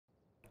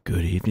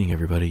Good evening,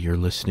 everybody. You're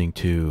listening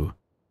to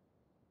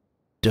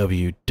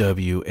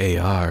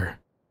WWAR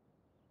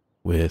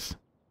with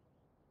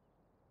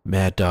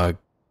Mad Dog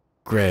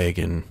Greg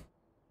and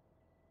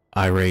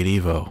Irate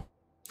Evo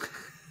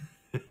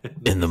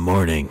in the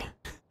morning.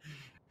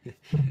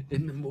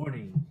 In the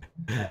morning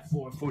at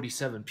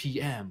 4:47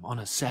 p.m. on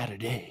a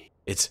Saturday.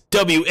 It's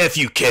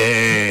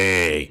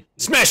WFUK!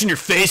 Smashing your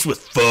face with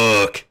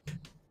fuck!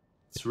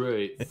 That's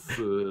right,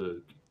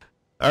 fuck.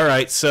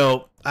 Alright,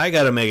 so I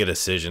gotta make a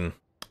decision.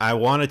 I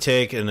want to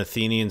take an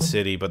Athenian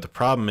city, but the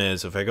problem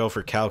is, if I go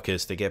for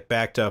Chalcis, they get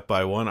backed up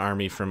by one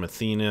army from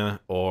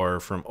Athena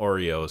or from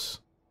Oreos.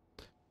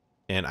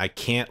 And I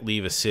can't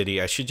leave a city.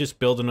 I should just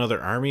build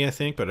another army, I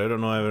think, but I don't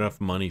know I have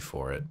enough money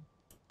for it.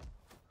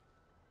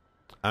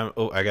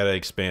 I gotta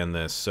expand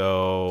this.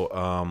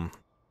 So,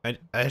 I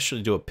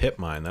actually do a pit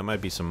mine. That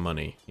might be some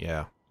money.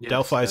 Yeah. Yes,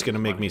 Delphi's gonna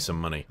make me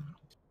some money.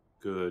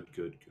 Good.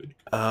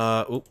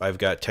 I've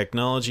got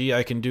technology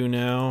I can do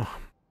now.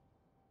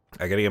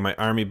 I gotta get my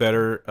army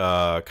better.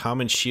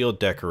 Common shield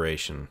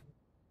decoration.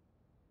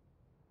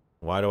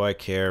 Why do I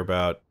care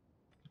about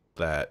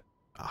that?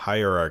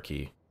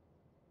 Hierarchy.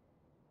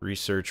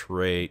 Research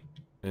rate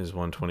is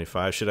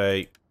 125. Should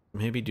I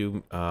maybe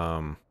do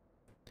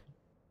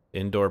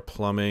indoor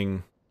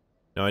plumbing?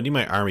 No, I need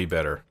my army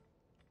better.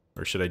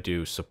 Or should I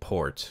do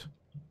support?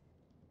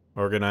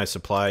 Organized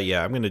supply?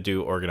 Yeah, I'm gonna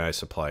do organized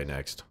supply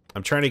next.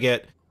 I'm trying to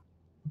get,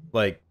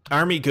 like,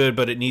 army good,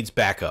 but it needs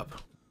backup.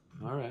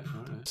 Alright.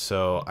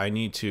 So I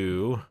need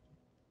to,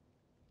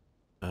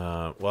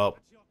 well,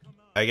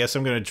 I guess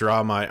I'm going to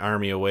draw my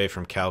army away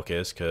from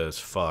Chalcis, because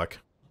fuck,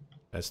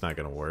 that's not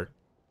going to work.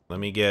 Let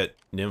me get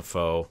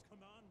Nympho.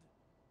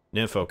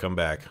 Nympho, come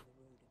back.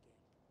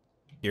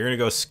 You're going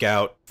to go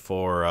scout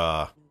for,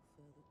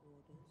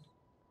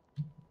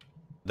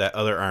 that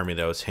other army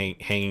that was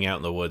hanging out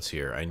in the woods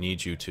here. I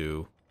need you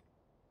to,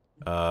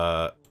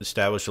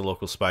 establish a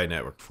local spy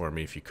network for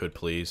me, if you could,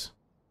 please.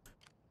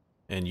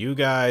 And you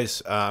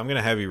guys, I'm going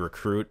to have you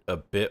recruit a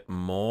bit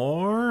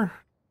more.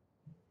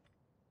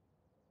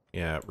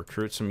 Yeah,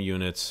 recruit some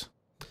units.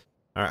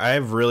 All right, I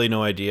have really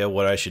no idea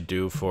what I should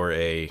do for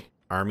a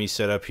army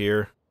setup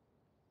here.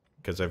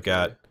 Because I've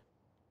got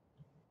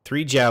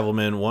 3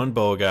 javelmen, 1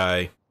 bow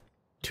guy,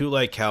 2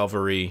 light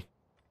cavalry,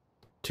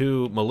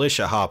 2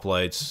 militia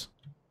hoplites,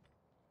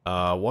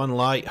 1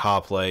 light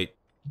hoplite,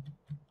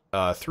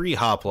 3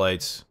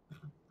 hoplites,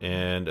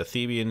 and a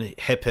Theban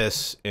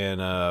hippus,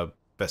 and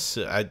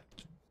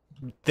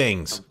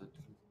things.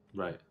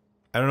 Right.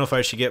 I don't know if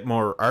I should get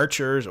more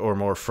archers or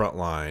more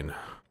frontline.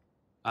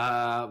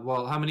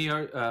 Well, how many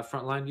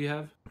frontline do you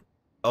have?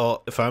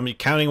 Oh, if I'm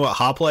counting what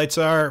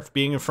hoplites are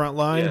being a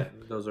frontline? Yeah,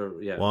 those are,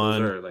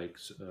 one, those are like...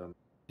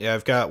 yeah,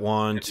 I've got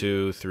 1,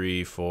 2,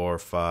 3, 4,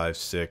 5,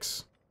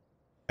 6,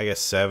 I guess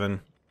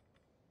 7.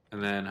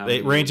 And then how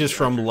it ranges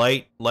from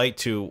light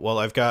to, well,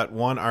 I've got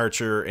 1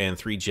 archer and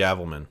 3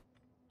 javelmen.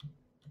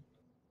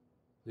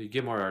 You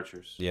get more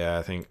archers. Yeah,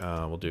 I think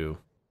we'll do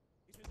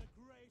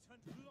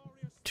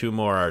 2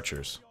 more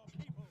archers.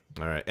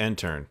 Alright, end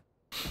turn.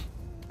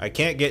 I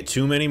can't get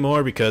too many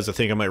more because I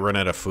think I might run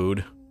out of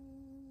food.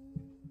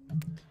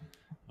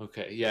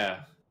 Okay,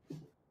 yeah.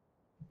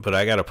 But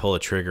I gotta pull a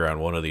trigger on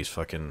one of these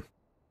fucking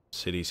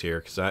cities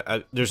here,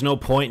 because there's no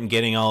point in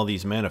getting all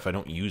these men if I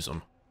don't use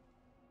them.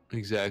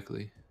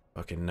 Exactly.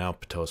 Fucking now,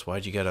 Patos, why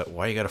you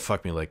gotta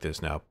fuck me like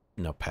this now,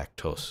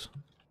 Pactos?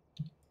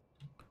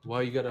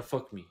 Why you gotta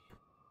fuck me?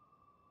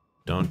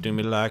 Don't do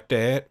me like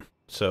that.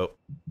 So,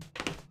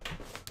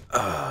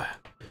 what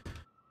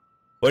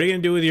are you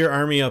gonna do with your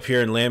army up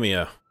here in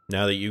Lamia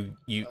now that you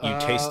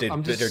tasted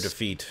bitter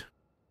defeat?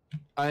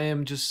 I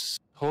am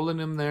just holding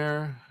him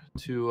there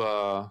to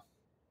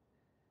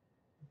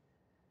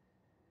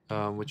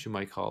what you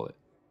might call it.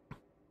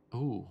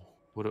 Ooh,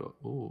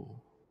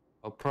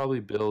 I'll probably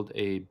build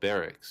a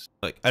barracks.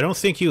 Like, I don't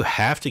think you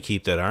have to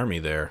keep that army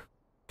there.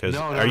 Because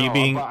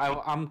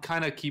I'm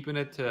kind of keeping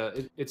it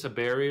to... It's a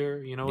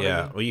barrier, you know what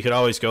I mean? Well, you could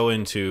always go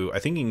into... I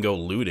think you can go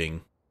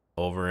looting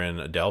over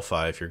in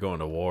Delphi if you're going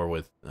to war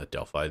with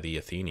Delphi, the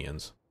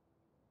Athenians.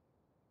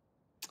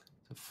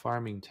 It's a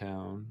farming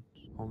town.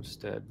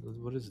 Homestead.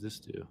 What does this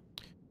do?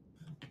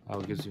 Oh,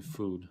 it gives you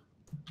food.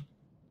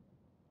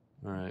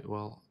 Alright,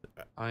 well,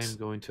 I am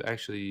going to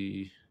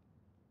actually...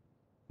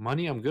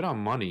 Money, I'm good on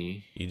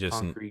money. You just...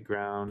 Concrete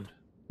ground.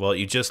 Well,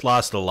 you just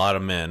lost a lot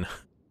of men.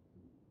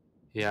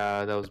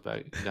 Yeah, that was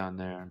back down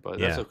there, but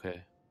that's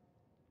okay.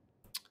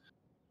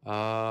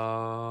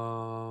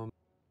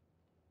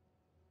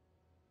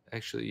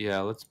 Actually,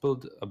 yeah, let's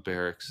build a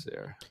barracks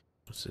there.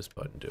 What's this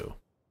button do?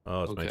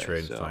 Oh, it's my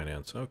trade and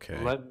finance. Okay.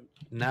 I'm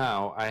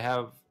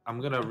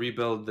gonna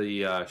rebuild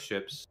the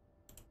ships,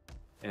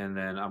 and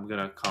then I'm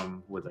gonna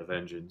come with a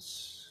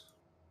vengeance.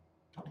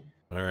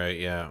 All right,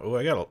 yeah.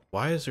 Oh,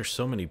 why is there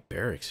so many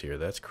barracks here?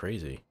 That's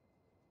crazy.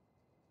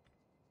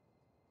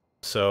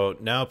 So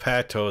now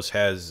Patos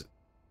has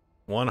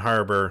 1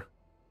 harbor.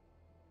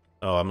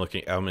 Oh, I'm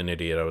an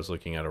idiot. I was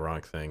looking at a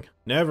wrong thing.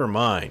 Never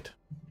mind.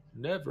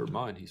 Never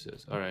mind, he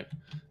says. All right.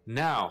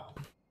 Now,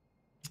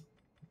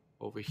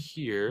 over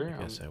here.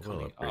 I guess I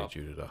will upgrade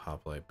you to the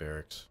hoplite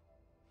barracks.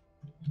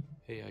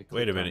 Hey, I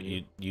wait a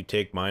minute. You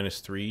take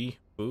 -3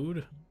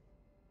 food?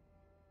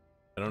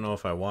 I don't know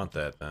if I want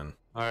that then.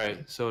 All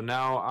right. So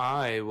now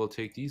I will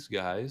take these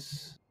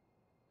guys,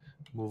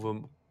 move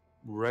them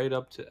right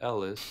up to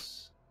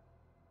Ellis.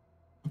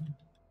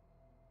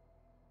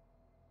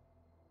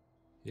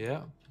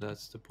 Yeah,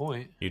 that's the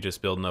point. You're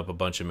just building up a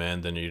bunch of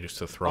men, then you just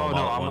to throw them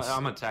no, all at once?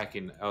 I'm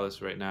attacking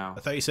Ellis right now. I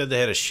thought you said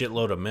they had a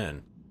shitload of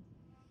men.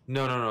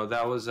 No.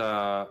 That was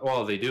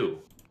well, they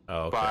do.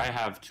 Oh, okay. But I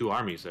have 2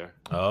 armies there.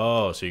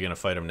 Oh, so you're gonna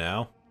fight them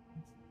now?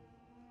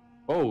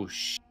 Oh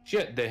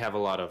shit! They have a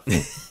lot of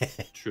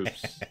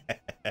troops.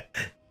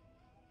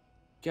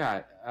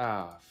 God,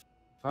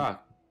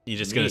 fuck. You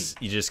just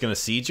gonna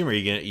siege them, or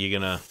you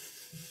gonna?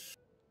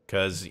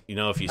 Because you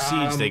know, if you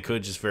siege, they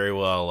could just very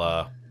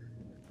well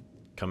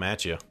come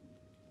at you.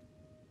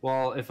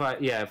 Well, if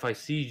I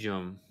siege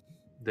them,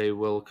 they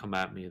will come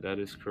at me. That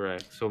is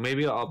correct. So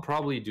maybe I'll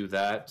probably do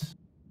that.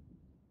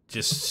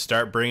 Just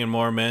start bringing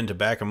more men to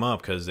back them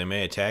up, because they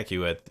may attack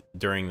you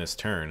during this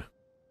turn.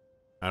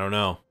 I don't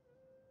know.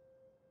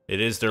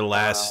 It is their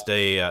last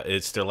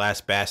it's their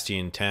last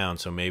bastion town,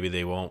 so maybe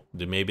they won't.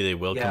 Maybe they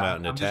will come out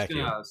and attack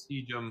you. I'm just gonna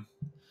siege them.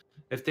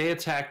 If they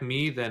attack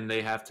me, then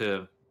they have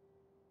to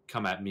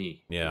come at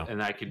me. Yeah,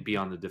 and I could be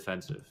on the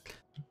defensive.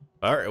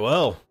 All right.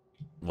 Well,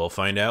 we'll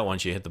find out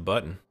once you hit the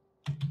button.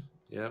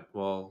 Yep.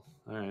 Well,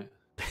 all right.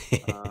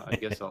 I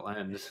guess I'll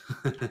end.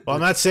 Well,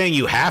 I'm not saying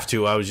you have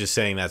to. I was just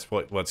saying that's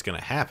what's going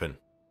to happen.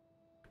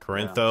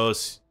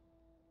 Corinthos. Yeah.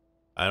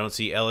 I don't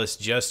see Ellis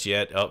just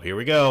yet. Oh, here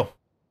we go.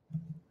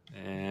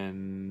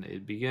 And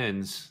it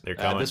begins. They're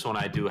coming. This one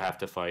I do have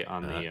to fight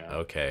on the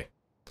okay.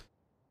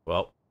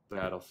 Well,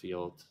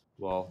 battlefield.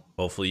 Well,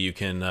 hopefully you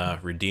can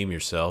redeem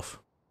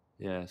yourself.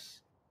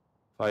 Yes.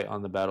 Fight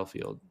on the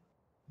battlefield.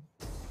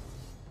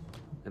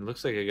 It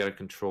looks like I got to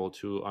control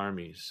 2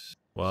 armies.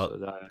 Well,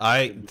 so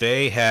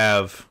they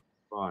have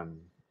fun.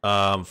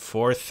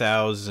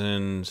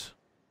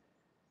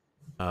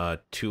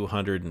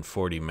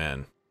 4,240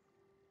 men.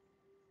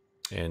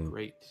 And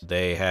great.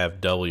 They have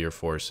double your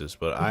forces,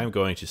 but I'm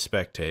going to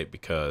spectate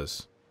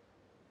because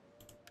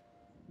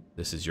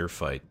this is your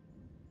fight.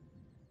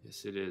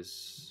 Yes, it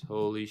is.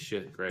 Holy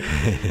shit, Greg.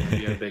 It's gonna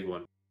be a big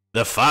one.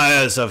 The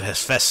fires of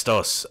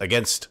Hephaestus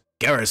against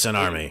garrison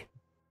army.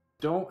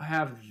 Don't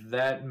have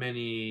that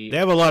many. They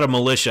have a lot of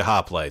militia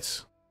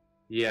hoplites.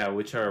 Yeah,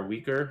 which are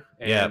weaker,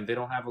 and they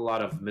don't have a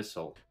lot of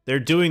missile. They're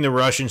doing the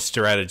Russian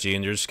strategy,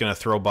 and they're just going to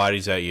throw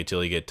bodies at you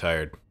till you get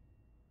tired.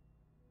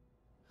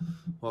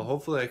 Well,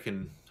 hopefully I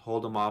can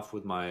hold them off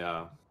with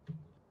my...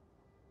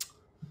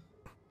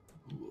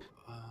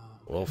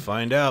 We'll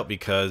find out,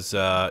 because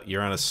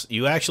you're on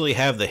you actually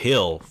have the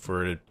hill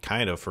for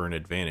an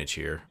advantage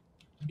here.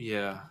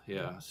 Yeah.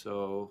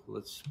 So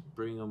let's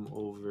bring them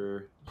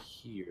over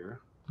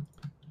here.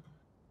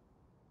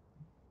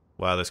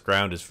 Wow, this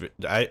ground is...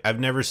 I've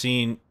never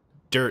seen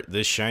dirt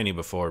this shiny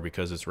before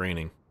because it's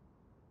raining.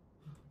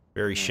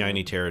 Very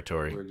shiny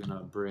territory. We're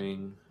gonna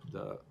bring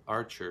the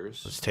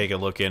archers. Let's take a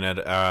look in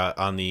at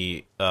on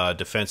the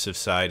defensive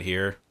side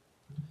here.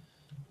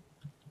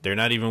 They're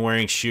not even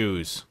wearing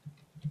shoes.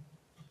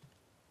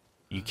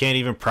 You can't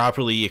even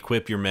properly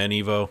equip your men,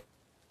 Evo.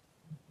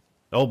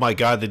 Oh my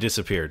God, they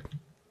disappeared.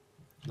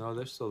 No,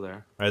 they're still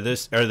there. Are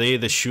they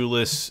the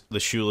shoeless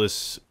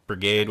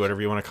brigade,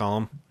 whatever you want to call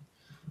them?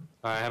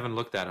 I haven't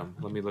looked at them.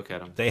 Let me look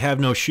at them. They have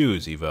no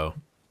shoes, Evo.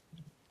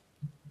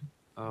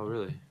 Oh,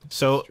 really?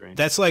 So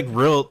that's like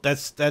real.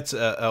 That's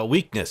a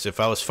weakness. If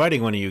I was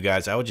fighting one of you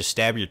guys, I would just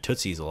stab your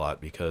tootsies a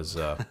lot because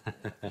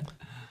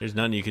there's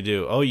nothing you could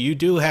do. Oh, you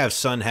do have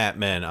sun hat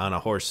men on a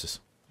horses.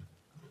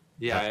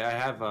 Yeah,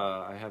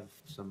 I have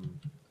some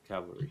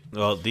cavalry.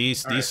 Well,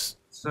 these.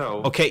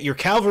 So okay, your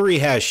cavalry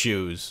has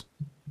shoes.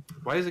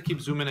 Why does it keep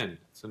zooming in?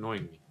 It's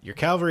annoying me. Your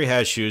cavalry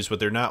has shoes, but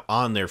they're not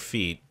on their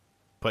feet.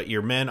 But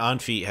your men on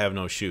feet have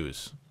no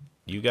shoes.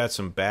 You got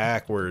some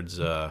backwards.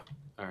 All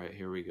right,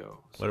 here we go.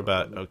 What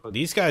about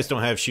these guys?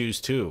 Don't have shoes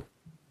too.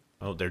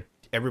 Oh,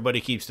 everybody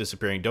keeps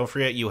disappearing. Don't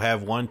forget, you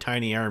have one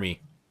tiny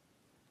army,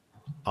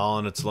 all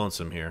on its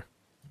lonesome here.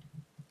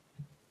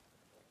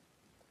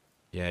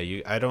 Yeah,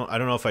 I don't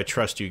know if I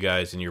trust you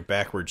guys and your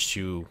backwards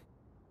shoe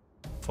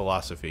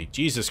philosophy.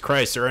 Jesus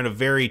Christ, they're in a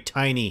very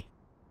tiny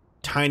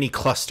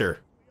cluster.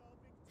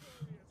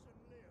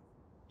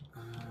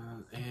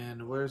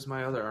 And where's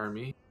my other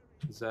army?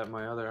 Is that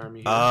my other army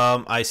here?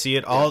 I see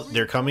it all.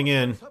 They're coming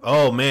in.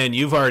 Oh man,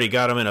 you've already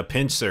got them in a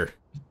pincer.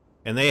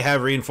 And they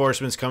have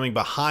reinforcements coming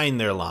behind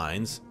their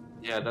lines.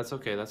 Yeah, that's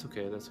okay. That's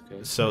okay. That's okay.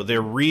 So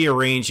they're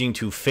rearranging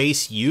to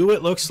face you,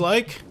 it looks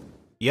like.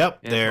 Yep,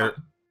 they're...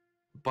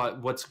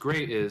 But what's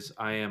great is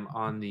I am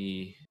on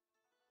the...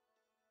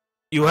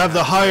 You have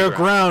the higher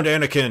ground,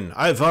 Anakin.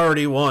 I've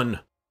already won.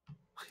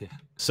 Yeah.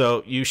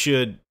 So you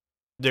should...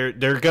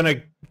 They're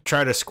gonna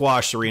try to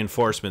squash the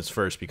reinforcements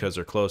first because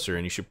they're closer,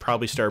 and you should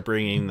probably start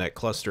bringing that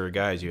cluster of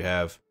guys you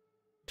have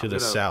to the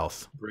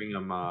south. Bring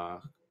them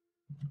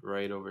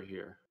right over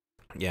here.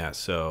 Yeah,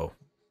 so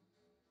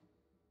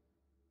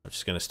I'm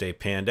just gonna stay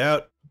panned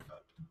out.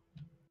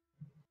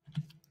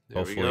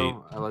 There we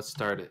go. Let's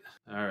start it.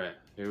 All right,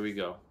 here we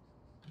go.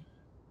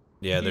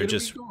 Yeah, they're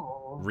just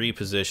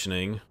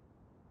repositioning.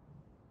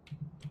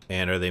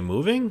 And are they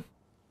moving?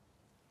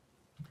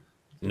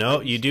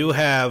 No, you do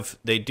have.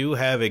 They do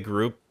have a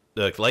group.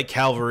 Like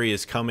cavalry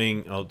is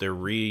coming. Oh, they're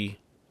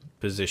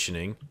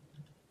repositioning.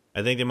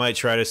 I think they might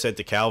try to set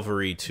the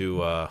cavalry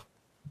to. Oh,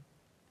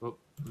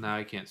 now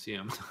I can't see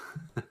them.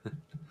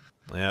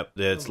 Yep,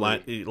 it's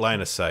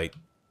line of sight.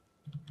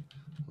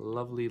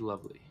 Lovely,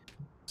 lovely.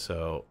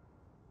 So,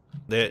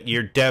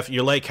 your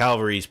light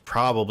cavalry is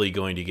probably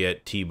going to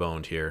get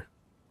T-boned here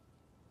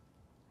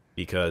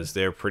because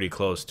they're pretty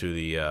close to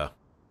the.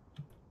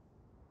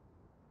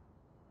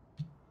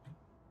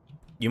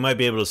 You might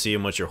be able to see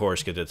them once your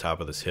horse get to the top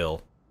of this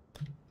hill.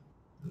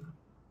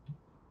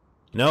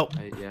 Nope.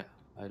 Yeah,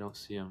 I don't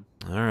see them.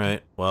 All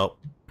right. Well,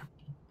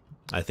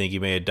 I think you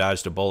may have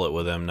dodged a bullet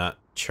with them not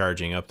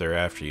charging up there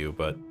after you,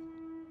 but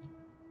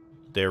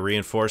their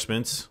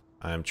reinforcements,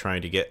 I'm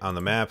trying to get on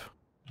the map,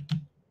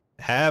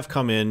 have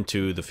come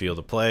into the field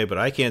of play, but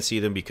I can't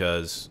see them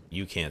because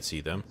you can't see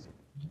them.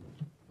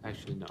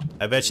 Actually, no.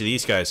 I bet you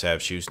these guys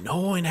have shoes. No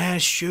one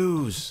has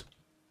shoes.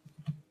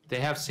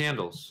 They have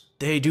sandals.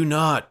 They do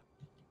not.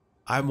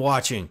 I'm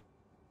watching.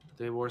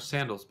 They wore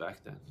sandals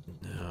back then.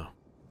 No.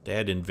 They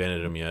hadn't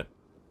invented them yet.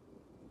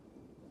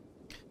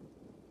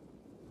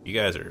 You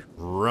guys are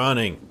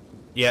running.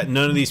 Yeah,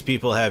 none of these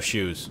people have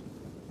shoes.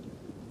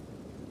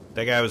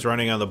 That guy was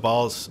running on the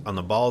balls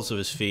of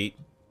his feet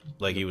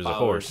like he was a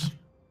horse.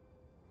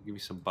 Give me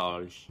some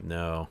balls.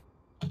 No.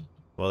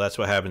 Well, that's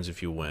what happens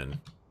if you win.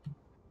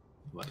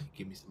 What?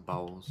 Give me some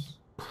balls.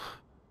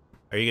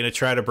 Are you going to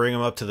try to bring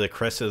them up to the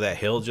crest of that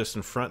hill just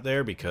in front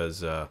there?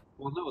 Because, well,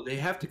 no, they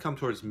have to come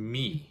towards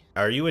me.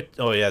 Are you...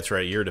 Oh, yeah, that's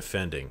right. You're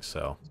defending,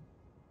 so...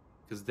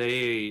 Because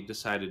they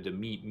decided to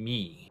meet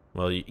me.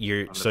 Well,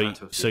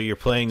 so you're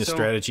playing the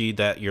strategy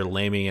that you're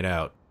laming it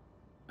out.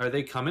 Are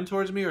they coming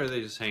towards me, or are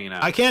they just hanging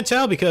out? I can't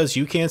tell because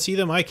you can't see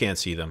them, I can't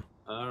see them.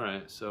 All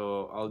right,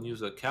 so I'll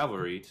use a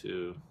cavalry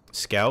to...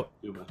 Scout?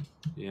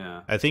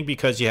 Yeah. I think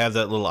because you have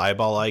that little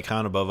eyeball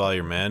icon above all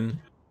your men...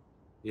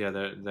 Yeah,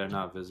 they're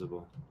not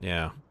visible.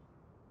 Yeah.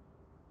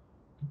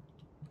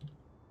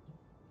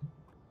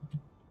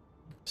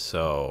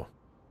 So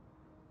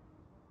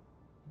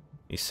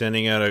he's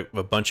sending out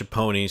a bunch of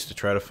ponies to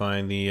try to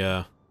find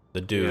the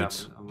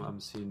dudes. Yeah, I'm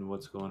seeing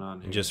what's going on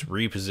here. And just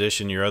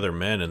reposition your other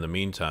men in the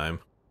meantime,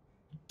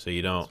 so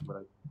you don't.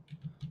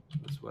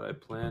 That's what I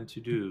plan to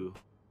do.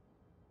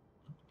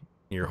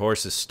 Your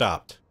horse is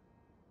stopped.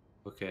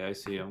 Okay, I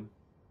see him.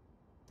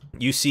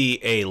 You see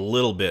a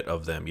little bit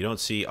of them. You don't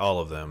see all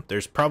of them.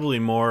 There's probably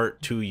more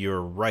to your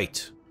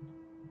right.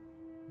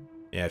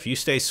 Yeah, if you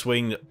stay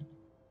swinged,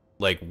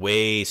 like,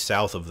 way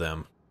south of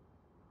them.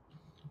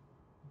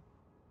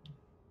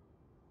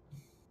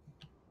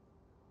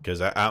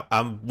 Because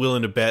I'm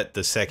willing to bet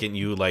the second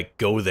you, like,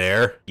 go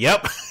there.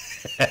 Yep!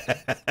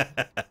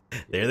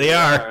 There they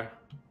are.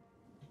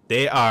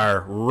 They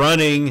are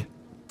running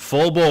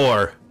full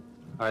bore.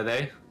 Are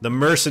they? The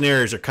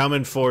mercenaries are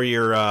coming for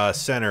your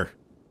center.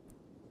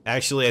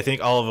 Actually, I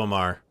think all of them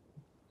are.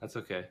 That's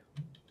okay.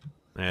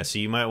 Yeah, so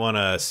you might want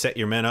to set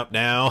your men up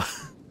now.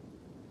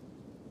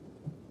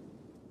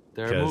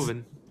 They're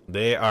moving.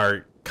 They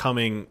are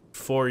coming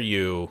for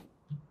you.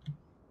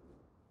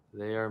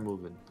 They are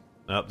moving.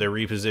 Oh, they're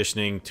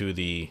repositioning to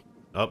the...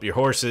 Oh, your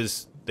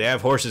horses. They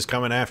have horses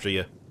coming after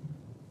you.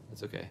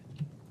 That's okay.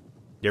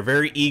 They're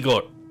very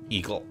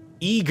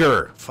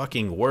eager.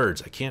 Fucking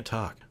words. I can't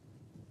talk.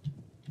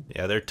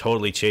 Yeah, they're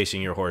totally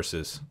chasing your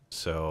horses.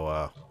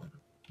 So,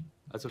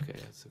 That's okay,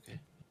 that's okay.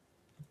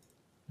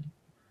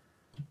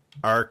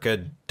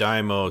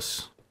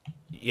 Archidymos.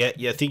 Yeah,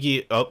 I think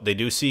you... Oh, they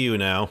do see you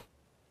now.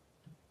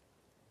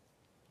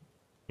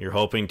 You're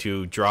hoping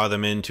to draw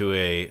them into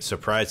a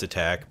surprise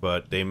attack,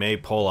 but they may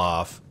pull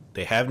off.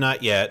 They have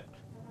not yet.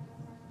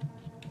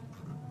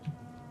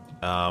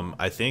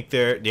 I think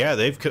they're... Yeah,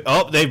 they've...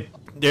 Oh, they're...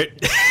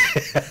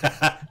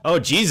 Oh,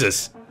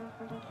 Jesus.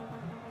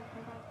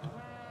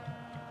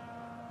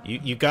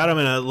 You got them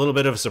in a little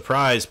bit of a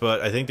surprise, but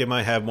I think they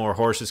might have more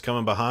horses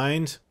coming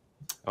behind.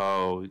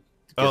 Oh,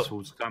 guess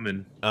who's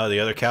coming? The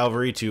other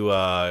cavalry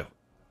to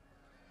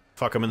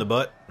fuck them in the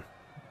butt.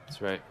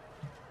 That's right.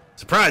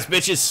 Surprise,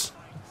 bitches!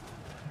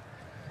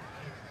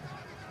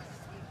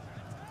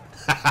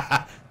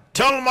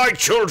 Tell my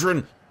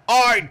children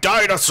I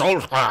died a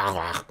soldier.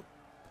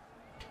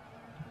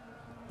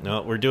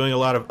 No, we're doing a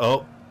lot of...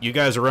 Oh, you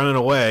guys are running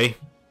away.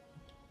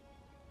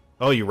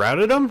 Oh, you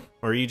routed them?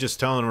 Or are you just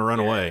telling them to run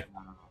away?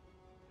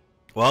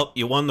 Well,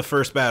 you won the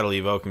first battle,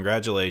 Evo.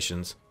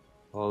 Congratulations.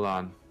 Hold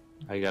on.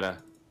 I gotta...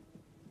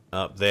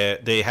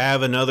 They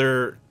have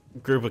another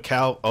group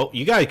of Oh,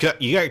 you got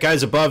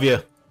guys above you.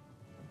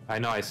 I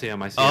know, I see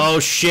them, Oh,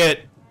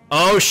 shit.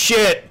 Oh,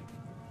 shit.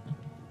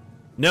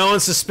 No one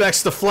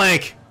suspects the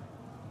flank.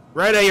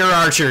 Right at your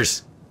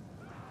archers.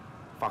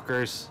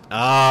 Fuckers.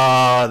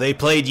 Ah, they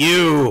played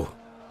you.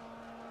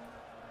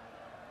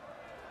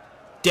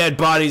 Dead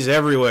bodies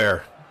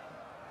everywhere.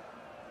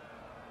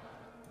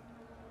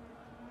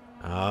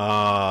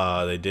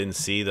 Ah, they didn't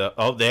see the...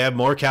 Oh, they have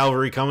more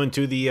cavalry coming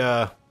to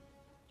the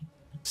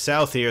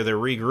south here. They're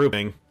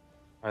regrouping.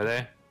 Are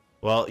they?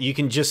 Well, you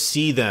can just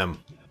see them.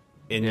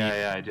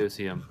 Yeah, I do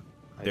see them.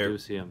 I do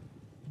see them.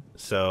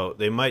 So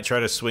they might try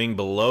to swing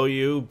below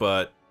you,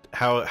 but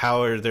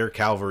how are their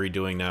cavalry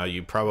doing now?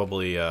 You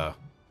probably... I'm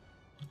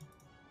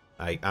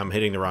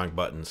hitting the wrong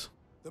buttons.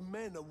 The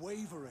men are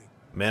wavering.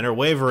 Men are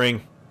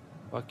wavering.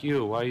 Fuck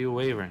you. Why are you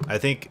wavering? I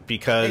think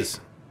because...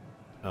 Hey.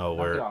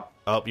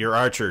 Oh, your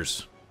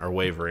archers are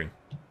wavering.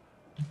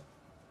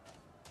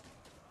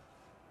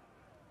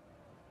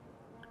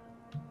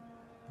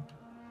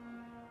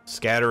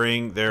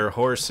 Scattering. Their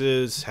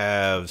horses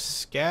have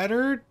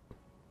scattered?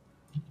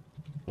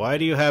 Why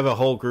do you have a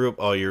whole group?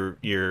 Oh,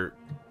 you're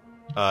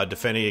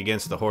defending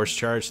against the horse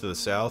charge to the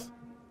south?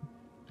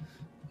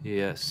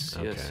 Yes,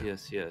 Okay.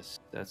 yes.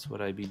 That's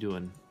what I be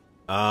doing.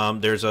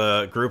 There's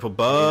a group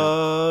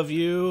above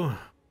you.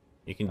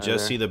 You can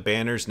just there? see the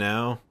banners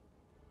now.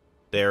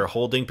 They're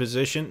holding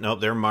position.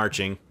 Nope, they're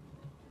marching.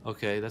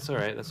 Okay, that's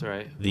alright, that's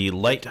alright. The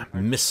light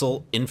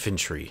missile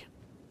infantry.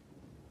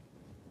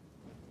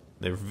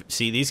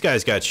 See, these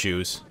guys got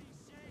shoes.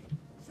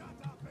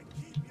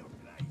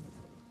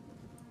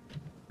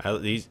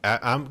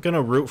 I'm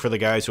gonna root for the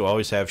guys who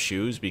always have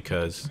shoes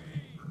because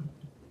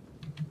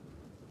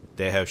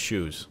they have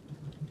shoes.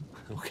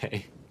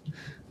 Okay.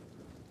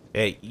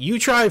 Hey, you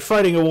try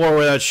fighting a war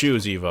without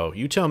shoes, Evo.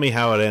 You tell me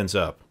how it ends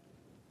up.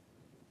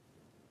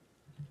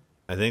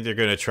 I think they're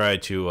gonna try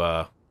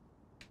to.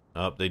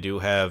 Oh, they do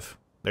have.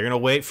 They're gonna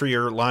wait for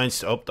your lines.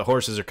 To, oh, the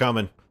horses are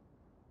coming.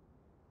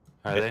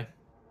 Are they?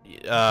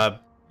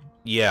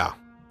 Yeah.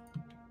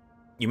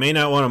 You may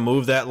not want to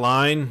move that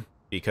line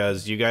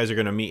because you guys are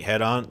gonna meet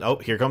head on. Oh,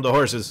 here come the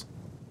horses.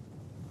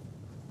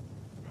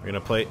 We're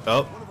gonna play.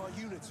 Oh. One of our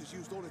units has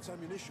used all its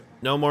ammunition.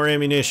 No more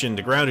ammunition.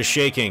 The ground is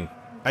shaking.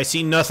 I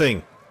see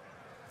nothing.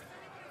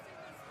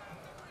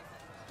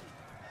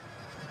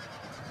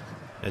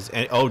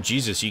 Oh,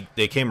 Jesus,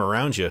 they came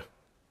around you.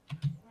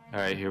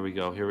 Alright, here we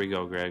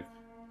go, Greg.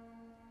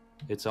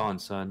 It's on,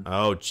 son.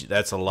 Oh,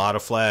 that's a lot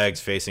of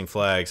flags facing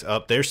flags.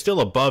 Up, they're still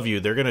above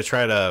you. They're going to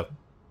try to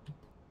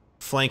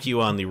flank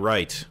you on the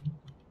right.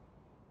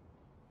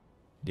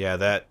 Yeah,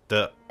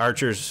 the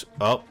archers...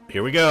 Oh,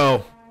 here we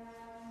go.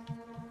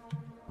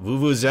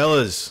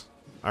 Vuvuzelas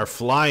are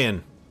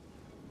flying.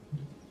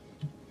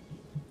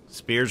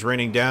 Spears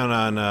raining down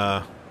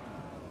on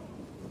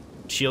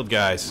shield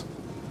guys.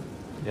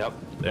 Yep.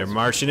 They're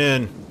marching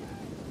in.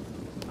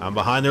 I'm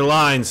behind their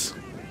lines.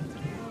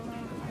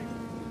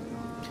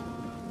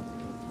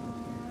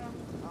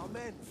 Our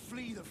men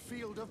flee the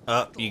field of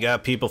battle. You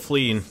got people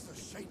fleeing. This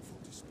is a shameful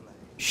display.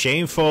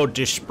 Shameful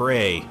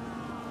display.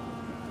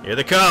 Here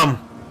they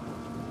come.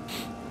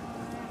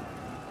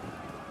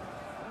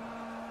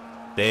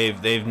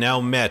 They've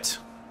now met.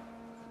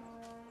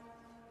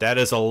 That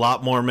is a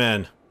lot more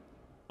men.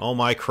 Oh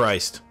my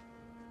Christ.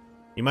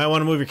 You might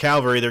want to move your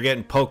cavalry. They're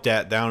getting poked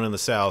at down in the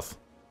south.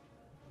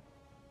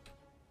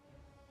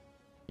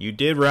 You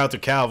did route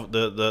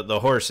the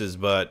horses,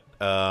 but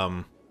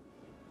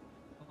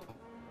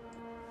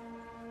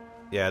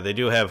yeah, they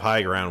do have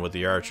high ground with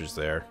the archers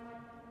there.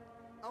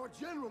 Our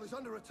general is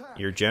under attack.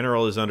 Your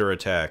general is under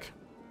attack.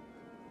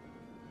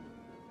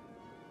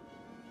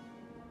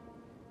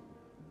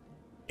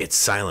 It's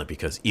silent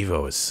because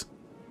Evo is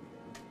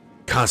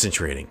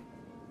concentrating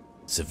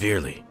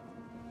severely.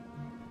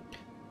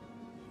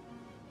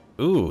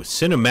 Ooh,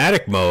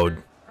 cinematic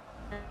mode.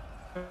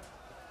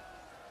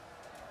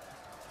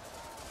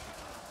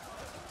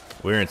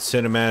 We're in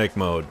cinematic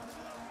mode.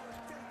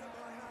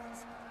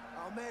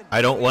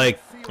 I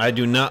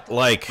do not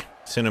like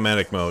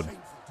cinematic mode.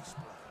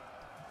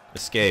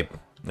 Escape.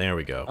 There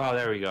we go. Oh,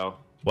 there we go.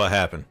 What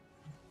happened?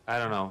 I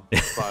don't know.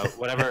 But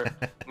whatever.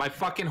 My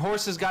fucking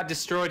horses got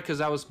destroyed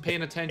because I was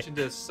paying attention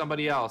to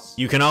somebody else.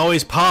 You can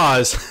always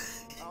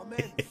pause. Our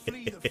men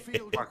flee the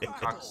field of Fucking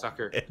battle.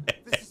 cocksucker.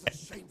 This is a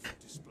shameful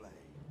display.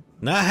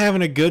 Not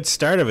having a good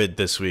start of it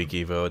this week,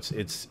 Evo.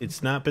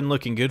 It's not been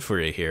looking good for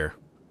you here.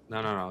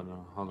 No.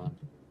 Hold on.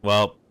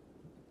 Well,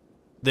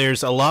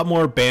 there's a lot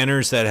more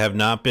banners that have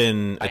not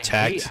been attacked.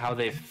 I hate how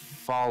they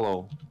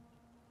follow.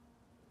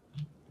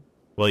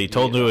 Well, you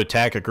told them to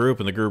attack a group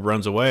and the group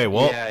runs away.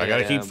 Well, Yeah, I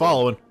gotta keep but-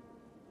 following.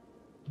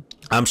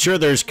 I'm sure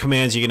there's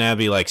commands you can have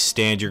be like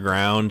stand your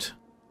ground.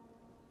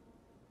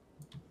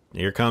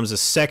 Here comes a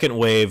second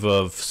wave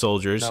of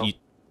soldiers. No.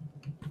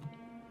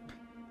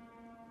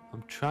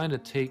 I'm trying to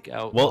take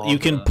out. Well, all you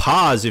can the-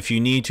 pause if you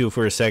need to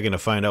for a second to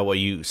find out what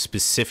you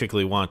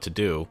specifically want to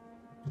do.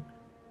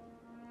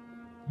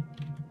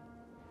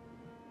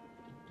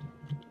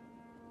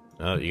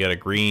 You got a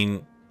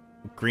green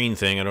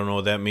thing. I don't know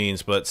what that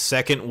means, but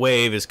second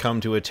wave has come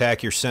to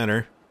attack your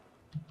center.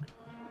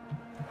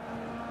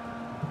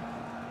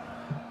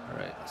 All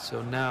right.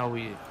 So now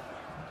we,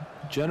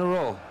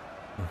 General,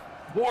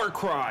 war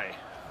cry.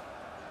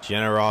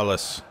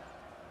 Generalis.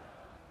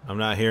 I'm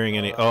not hearing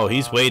any. Oh,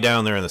 he's way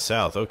down there in the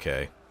south.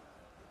 Okay.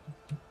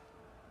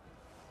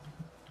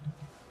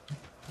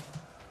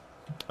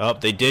 Oh,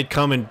 they did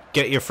come and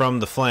get you from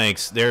the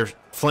flanks. They're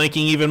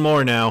flanking even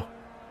more now.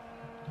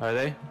 Are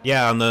they?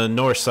 Yeah, on the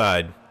north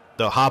side.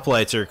 The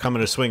hoplites are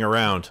coming to swing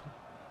around.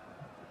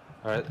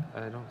 All right.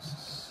 I don't.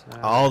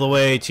 All the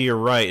way to your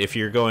right if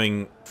you're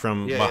going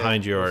from Yeah,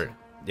 behind yeah. your...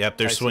 Yep,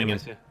 they're I see 'em, swinging. I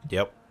see 'em.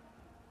 Yep.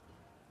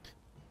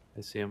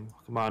 I see him.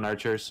 Come on,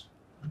 archers.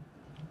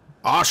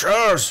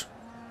 Archers!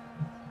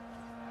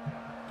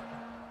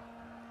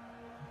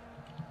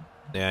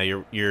 Yeah,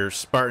 your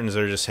Spartans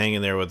are just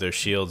hanging there with their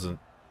shields and...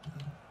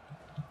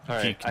 All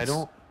right. I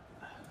don't.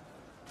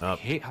 I Oh,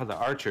 hate how the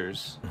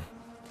archers.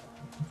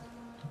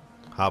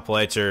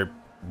 hoplites are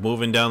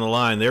moving down the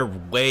line. They're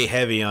way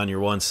heavy on your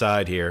one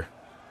side here.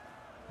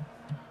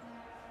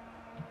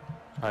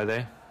 Are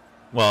they?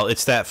 Well,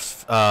 it's that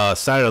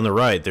side on the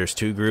right. There's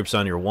two groups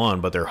on your one,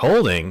 but they're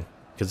holding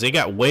because they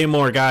got way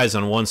more guys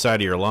on one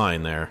side of your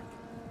line there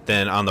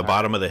than on the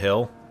bottom of the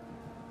hill.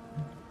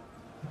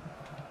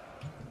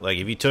 Like,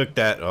 if you took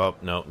that... Oh,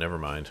 no, never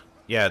mind.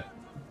 Yeah,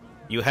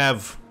 you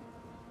have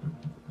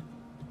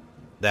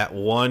that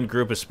one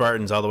group of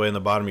Spartans all the way in the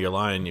bottom of your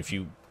line. If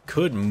you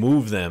could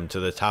move them to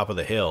the top of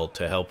the hill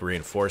to help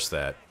reinforce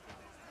that.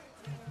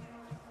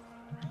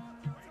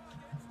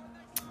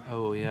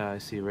 Oh yeah, I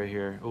see right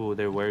here. Oh,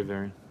 they're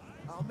wavering.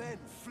 Our men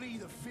flee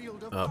the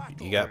field of Oh,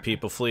 battle. you got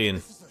people fleeing.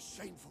 This is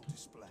a shameful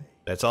display.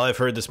 That's all I've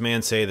heard this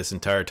man say this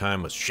entire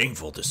time was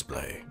shameful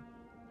display.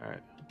 All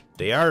right.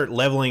 They are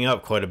leveling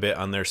up quite a bit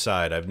on their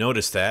side. I've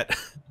noticed that.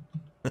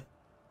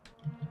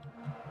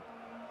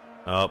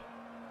 Oh,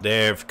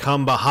 they've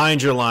come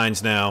behind your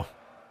lines now.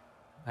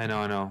 I know.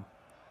 I know.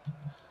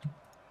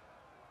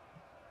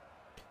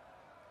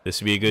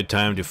 This would be a good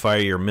time to fire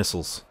your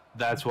missiles.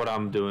 That's what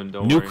I'm doing.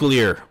 Don't worry.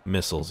 Nuclear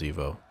missiles,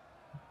 Evo.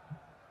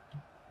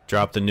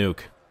 Drop the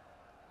nuke.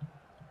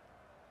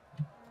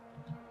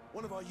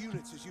 One of our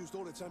units has used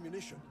all its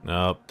ammunition.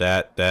 Nope,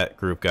 that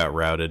group got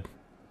routed.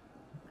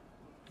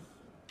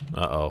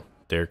 Uh-oh.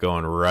 They're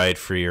going right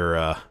for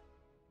your,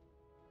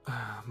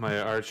 My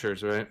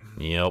archers, right?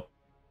 Yep.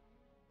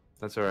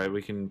 That's all right.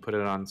 We can put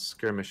it on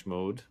skirmish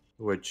mode,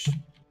 which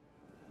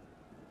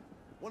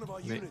One of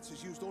our units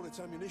has used all its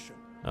ammunition.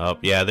 Oh,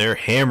 yeah, they're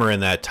hammering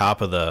that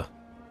top of the...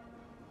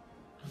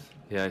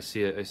 yeah, I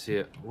see it. I see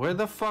it. Where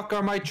the fuck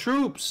are my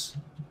troops?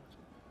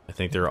 I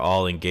think they're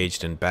all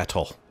engaged in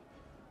battle.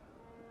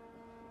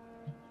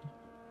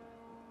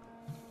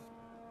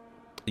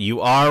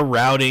 You are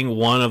routing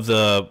one of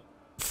the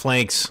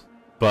flanks,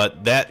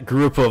 but that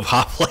group of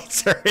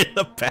hoplites are in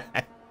the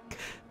back.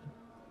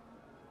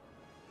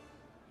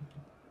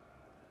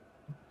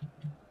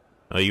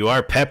 Oh, you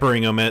are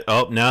peppering them at...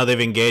 Oh, now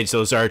they've engaged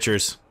those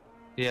archers.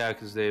 Yeah,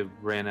 because they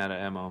ran out of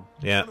ammo.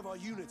 Yeah. One of our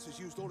units has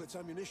used all its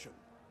ammunition.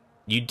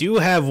 You do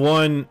have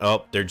one...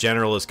 Oh, their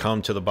general has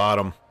come to the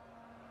bottom.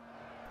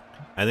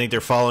 I think they're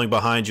following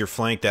behind your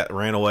flank that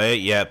ran away.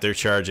 Yep, they're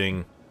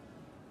charging...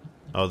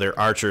 Oh, they're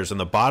archers on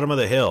the bottom of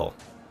the hill.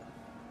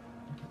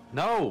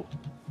 No!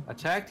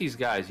 Attack these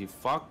guys, you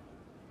fuck.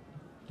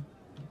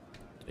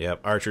 Yep,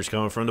 archers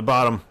coming from the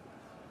bottom.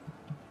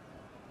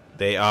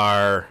 They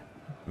are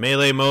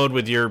melee mode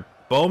with your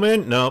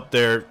bowmen. Nope,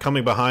 they're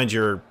coming behind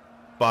your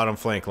bottom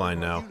flank line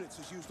One of our now. units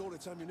has used all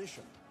its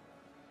ammunition.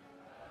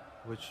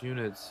 Which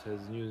units has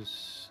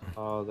used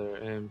all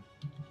their aim?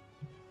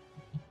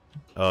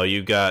 Oh,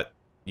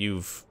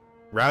 you've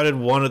routed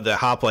one of the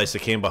hoplites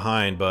that came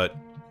behind, but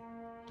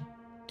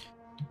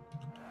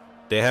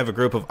they have a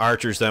group of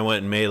archers that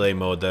went in melee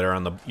mode that are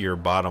on your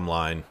bottom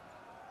line.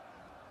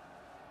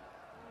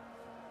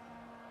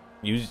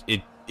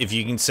 If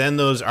you can send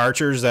those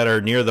archers that are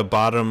near the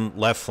bottom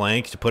left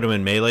flank to put them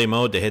in melee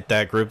mode to hit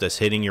that group that's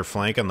hitting your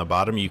flank on the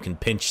bottom, you can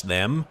pinch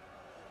them.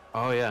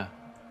 Oh, yeah.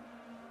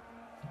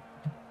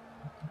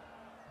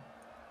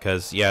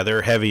 Because, yeah,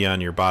 they're heavy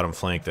on your bottom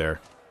flank there.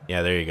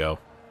 Yeah, there you go.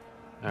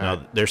 Now,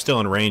 Alright. they're still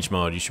in range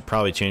mode. You should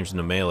probably change them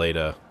to melee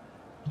to...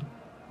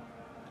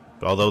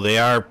 Although they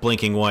are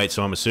blinking white,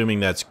 so I'm assuming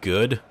that's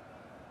good.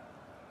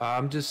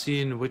 I'm just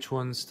seeing which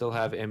ones still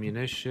have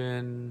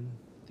ammunition.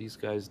 These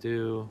guys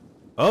do.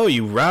 Oh,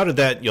 you routed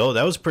that. Yo,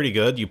 that was pretty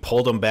good. You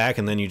pulled them back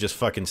and then you just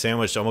fucking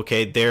sandwiched them.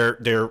 Okay, they're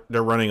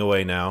running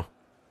away now.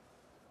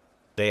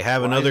 They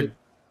have Why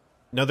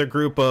another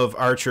group of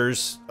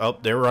archers. Oh,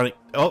 they're running.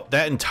 Oh,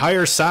 that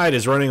entire side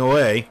is running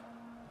away.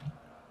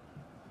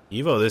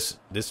 Evo, this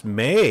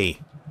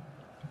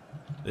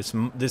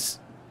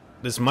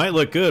might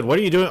look good. What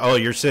are you doing? Oh,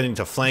 you're sitting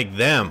to flank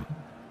them.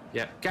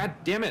 Yeah, god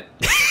damn it!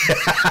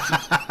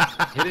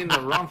 Hitting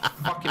the wrong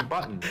fucking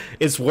button.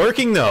 It's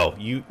working though.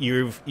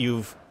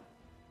 You've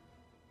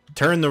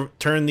turned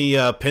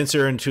the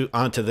pincer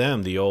onto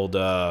them. The old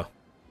I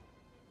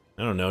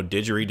don't know,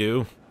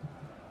 didgeridoo.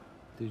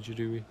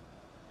 Didgeridoo.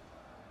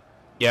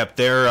 Yep,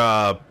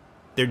 their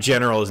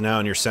general is now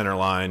in your center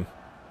line.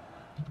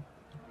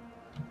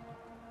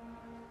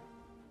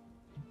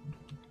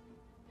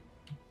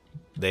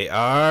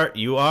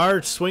 You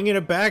are swinging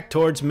it back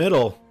towards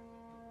middle.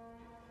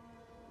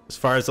 As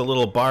far as the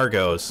little bar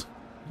goes.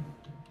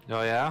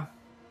 Oh yeah.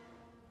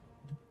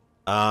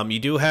 You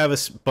do have a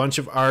bunch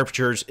of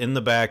archers in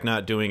the back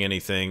not doing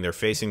anything. They're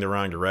facing the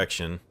wrong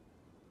direction.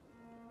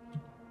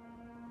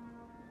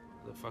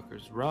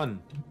 Motherfuckers,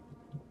 run.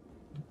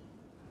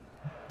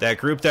 That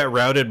group that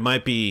routed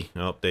might be...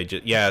 Oh, they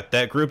just... Yeah,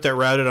 that group that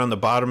routed on the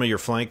bottom of your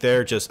flank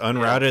there just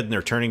unrouted and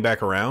they're turning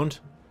back around.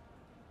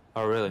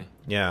 Oh, really?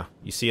 Yeah,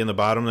 you see in the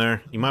bottom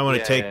there? You might want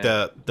to take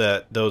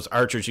those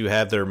archers you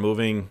have that are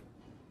moving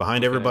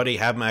behind everybody,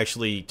 have them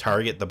actually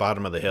target the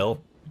bottom of the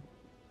hill.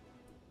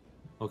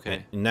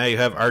 Okay. And now you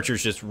have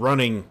archers just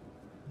running.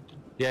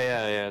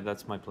 Yeah,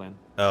 that's my plan.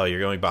 Oh, you're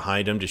going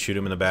behind him to shoot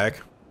him in the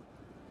back?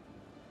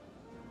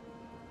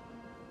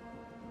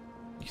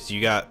 Because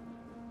you got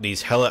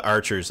these hella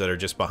archers that are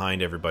just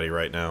behind everybody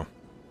right now.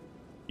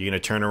 You're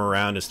going to turn them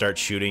around and start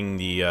shooting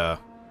the...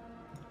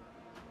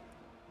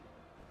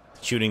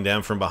 shooting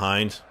them from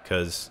behind,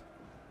 because...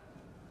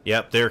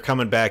 Yep, they're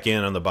coming back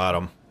in on the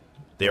bottom.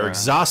 They're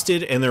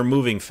exhausted and they're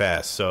moving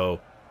fast,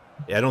 so...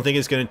 I don't think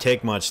it's going to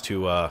take much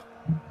to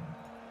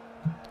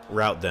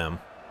rout them.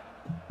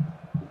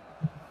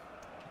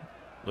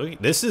 Look,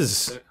 this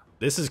is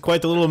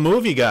quite the little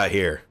move you got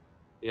here.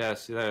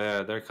 Yes,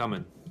 they're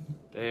coming.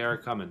 They are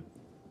coming.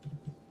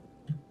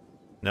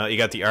 Now you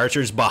got the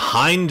archers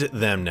behind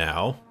them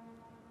now.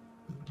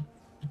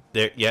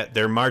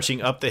 They're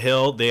marching up the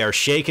hill. They are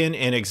shaken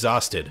and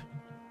exhausted.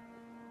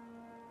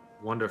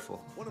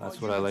 Wonderful.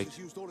 That's what I like.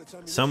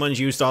 Someone's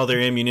used all their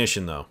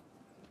ammunition, though.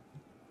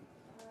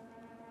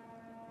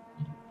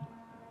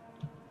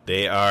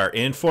 They are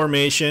in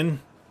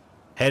formation,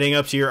 heading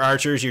up to your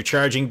archers. You're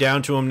charging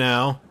down to them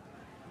now.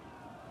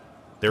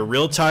 They're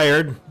real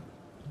tired.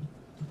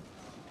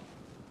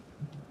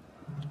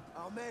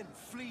 Our men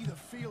flee the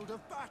field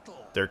of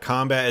battle. Their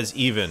combat is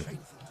even.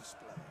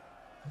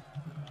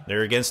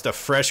 They're against a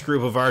fresh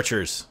group of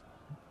archers.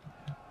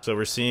 So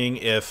we're seeing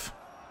if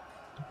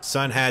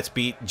Sun Hats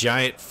beat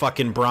giant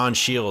fucking bronze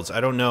shields. I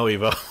don't know,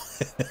 Evo.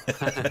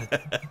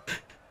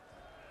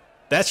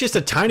 That's just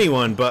a tiny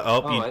one, but...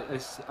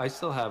 I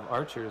still have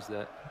archers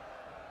that...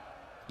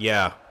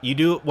 Yeah, you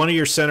do... One of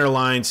your center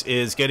lines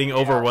is getting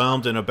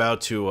overwhelmed and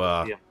about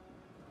to...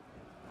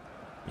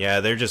 Yeah,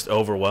 they're just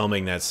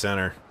overwhelming that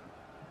center.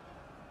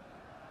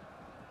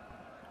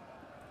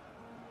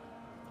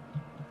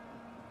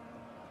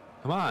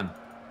 Come on.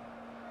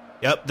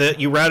 Yep,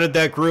 you routed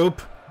that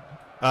group.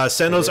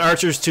 Send those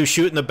archers to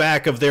shoot in the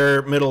back of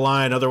their middle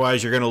line,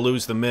 otherwise you're going to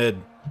lose the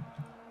mid.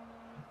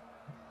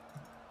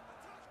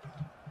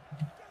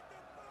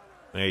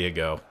 There you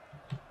go.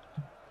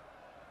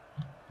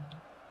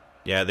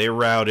 Yeah, they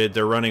routed.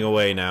 They're running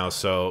away now,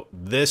 so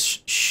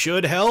this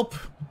should help.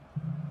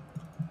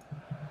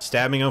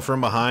 Stabbing them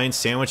from behind,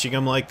 sandwiching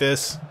them like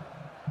this.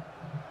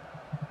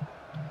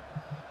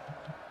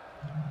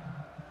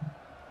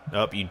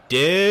 Oh, you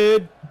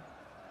did.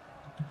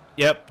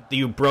 Yep,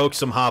 you broke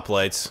some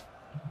hoplites.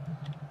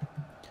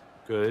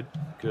 Good,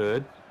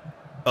 good.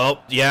 Oh,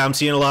 yeah, I'm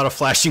seeing a lot of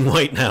flashing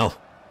white now.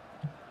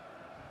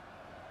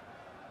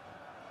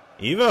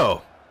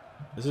 Evo,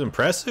 this is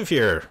impressive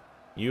here.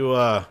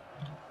 You're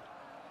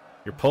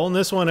pulling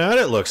this one out,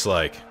 it looks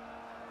like.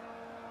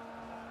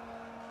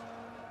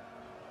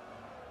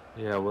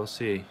 Yeah, we'll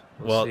see.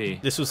 Well,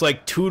 see. This was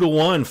like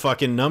 2-to-1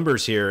 fucking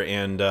numbers here,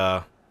 and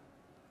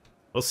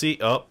we'll see.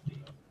 Oh,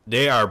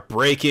 they are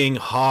breaking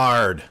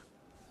hard.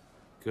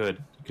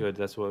 Good, good.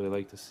 That's what we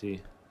like to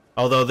see.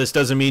 Although this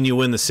doesn't mean you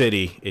win the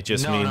city. It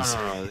just means...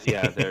 No.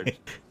 Yeah, they're...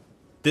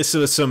 This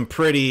was some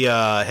pretty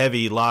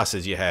heavy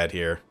losses you had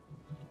here.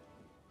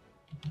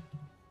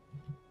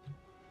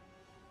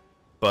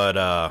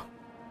 But,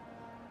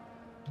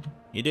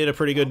 you did a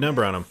pretty good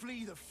number on them.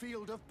 Flee the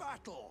field of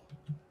battle.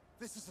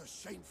 This is a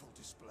shameful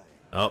display.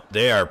 Oh,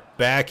 they are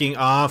backing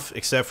off,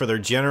 except for their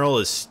general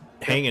is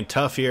hanging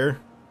tough here.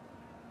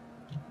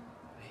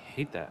 I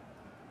hate that.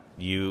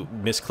 You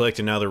misclicked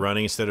and now they're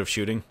running instead of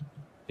shooting?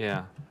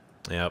 Yeah.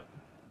 Yep.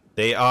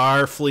 They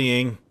are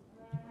fleeing.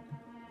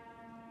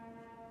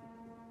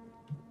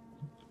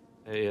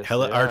 Yes,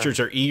 Hella archers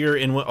are eager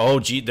in...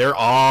 Oh, gee, they're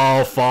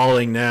all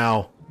falling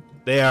now.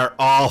 They are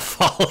all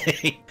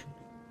falling.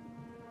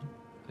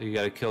 You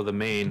gotta kill the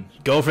main.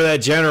 Go for that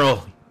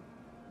general.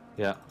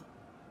 Yeah.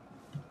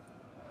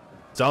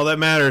 It's all that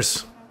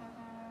matters.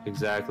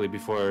 Exactly,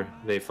 before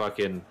they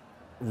fucking...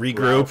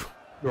 Regroup.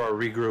 Or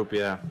regroup,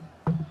 yeah.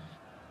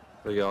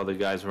 Look at all the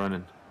guys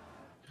running.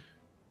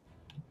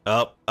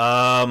 Up.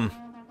 The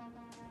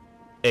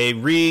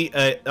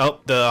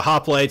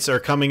hoplites are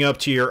coming up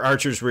to your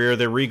archer's rear.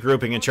 They're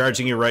regrouping and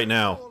charging you right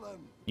now.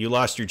 You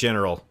lost your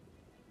general.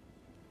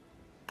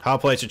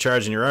 Hoplites are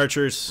charging your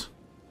archers.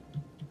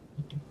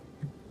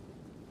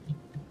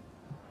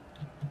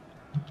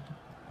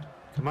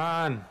 Come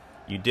on.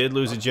 You did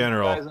lose a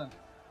general.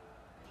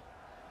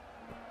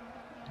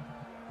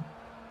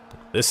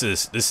 This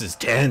is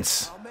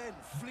tense. Our men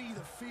flee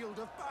the field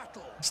of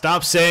battle.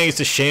 Stop saying it's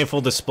a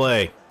shameful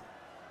display.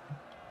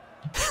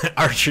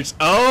 Archers.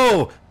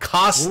 Oh,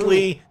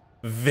 costly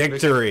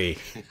victory.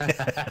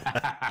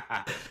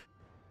 Wow.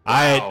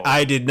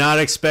 I did not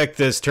expect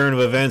this turn of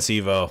events,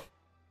 Evo.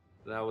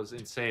 That was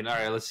insane. All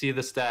right, let's see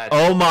the stats.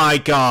 Oh my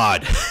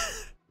god.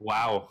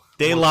 Wow.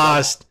 They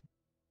lost,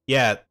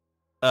 yeah,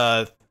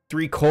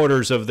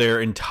 3/4 of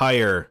their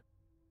entire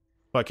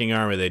fucking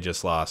army they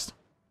just lost.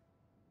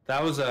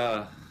 That was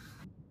a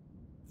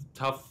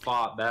tough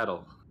fought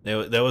battle.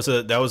 That was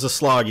a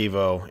slog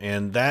evo,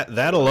 and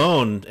that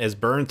alone has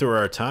burned through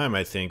our time.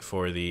 I think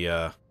for the.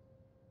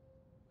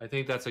 I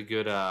think that's a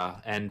good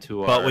end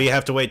to our. But we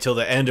have to wait till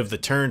the end of the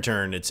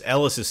turn. It's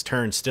Ellis's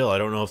turn still. I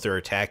don't know if they're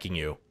attacking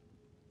you.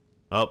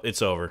 Oh,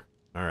 it's over.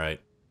 All right.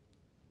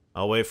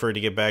 I'll wait for it to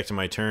get back to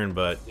my turn,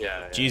 but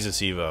yeah. Jesus,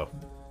 Evo.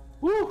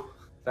 Woo!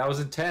 That was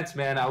intense,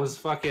 man. I was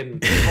fucking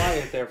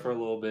quiet there for a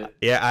little bit.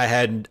 Yeah,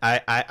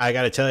 I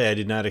gotta tell you, I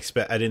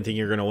didn't think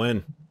you were gonna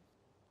win.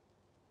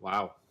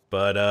 Wow.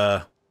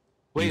 But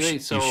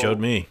wait, so you showed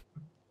me.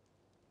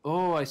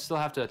 Oh, I still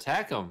have to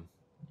attack them.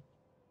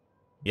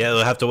 Yeah,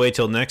 they'll have to wait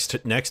till next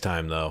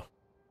time though.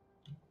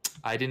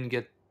 I didn't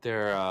get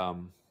their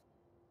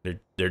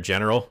their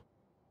general.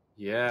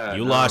 Yeah.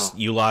 You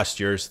lost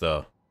yours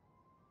though.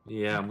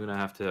 Yeah, I'm gonna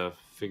have to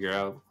figure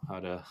out how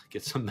to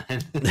get some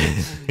men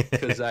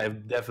because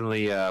I've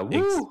definitely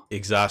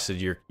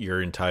exhausted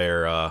your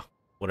entire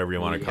whatever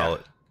you want to call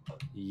it.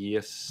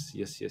 Yes.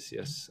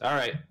 All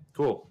right,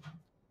 cool.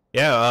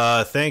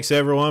 Yeah, thanks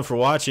everyone for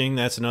watching.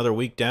 That's another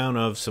week down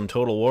of some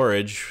Total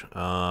Warage.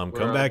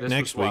 Come back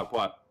next week.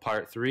 What,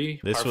 part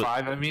 3? Part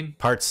 5, I mean?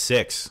 Part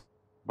 6.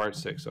 Part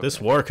 6, okay. This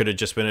war could have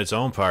just been its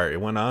own part.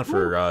 It went on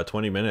for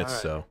 20 minutes,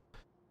 right. so.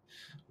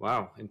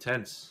 Wow,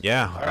 intense.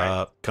 Yeah,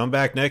 right. Come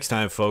back next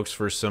time, folks,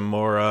 for some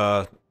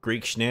more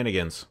Greek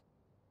shenanigans.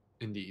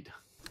 Indeed.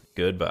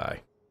 Goodbye.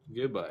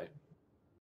 Goodbye.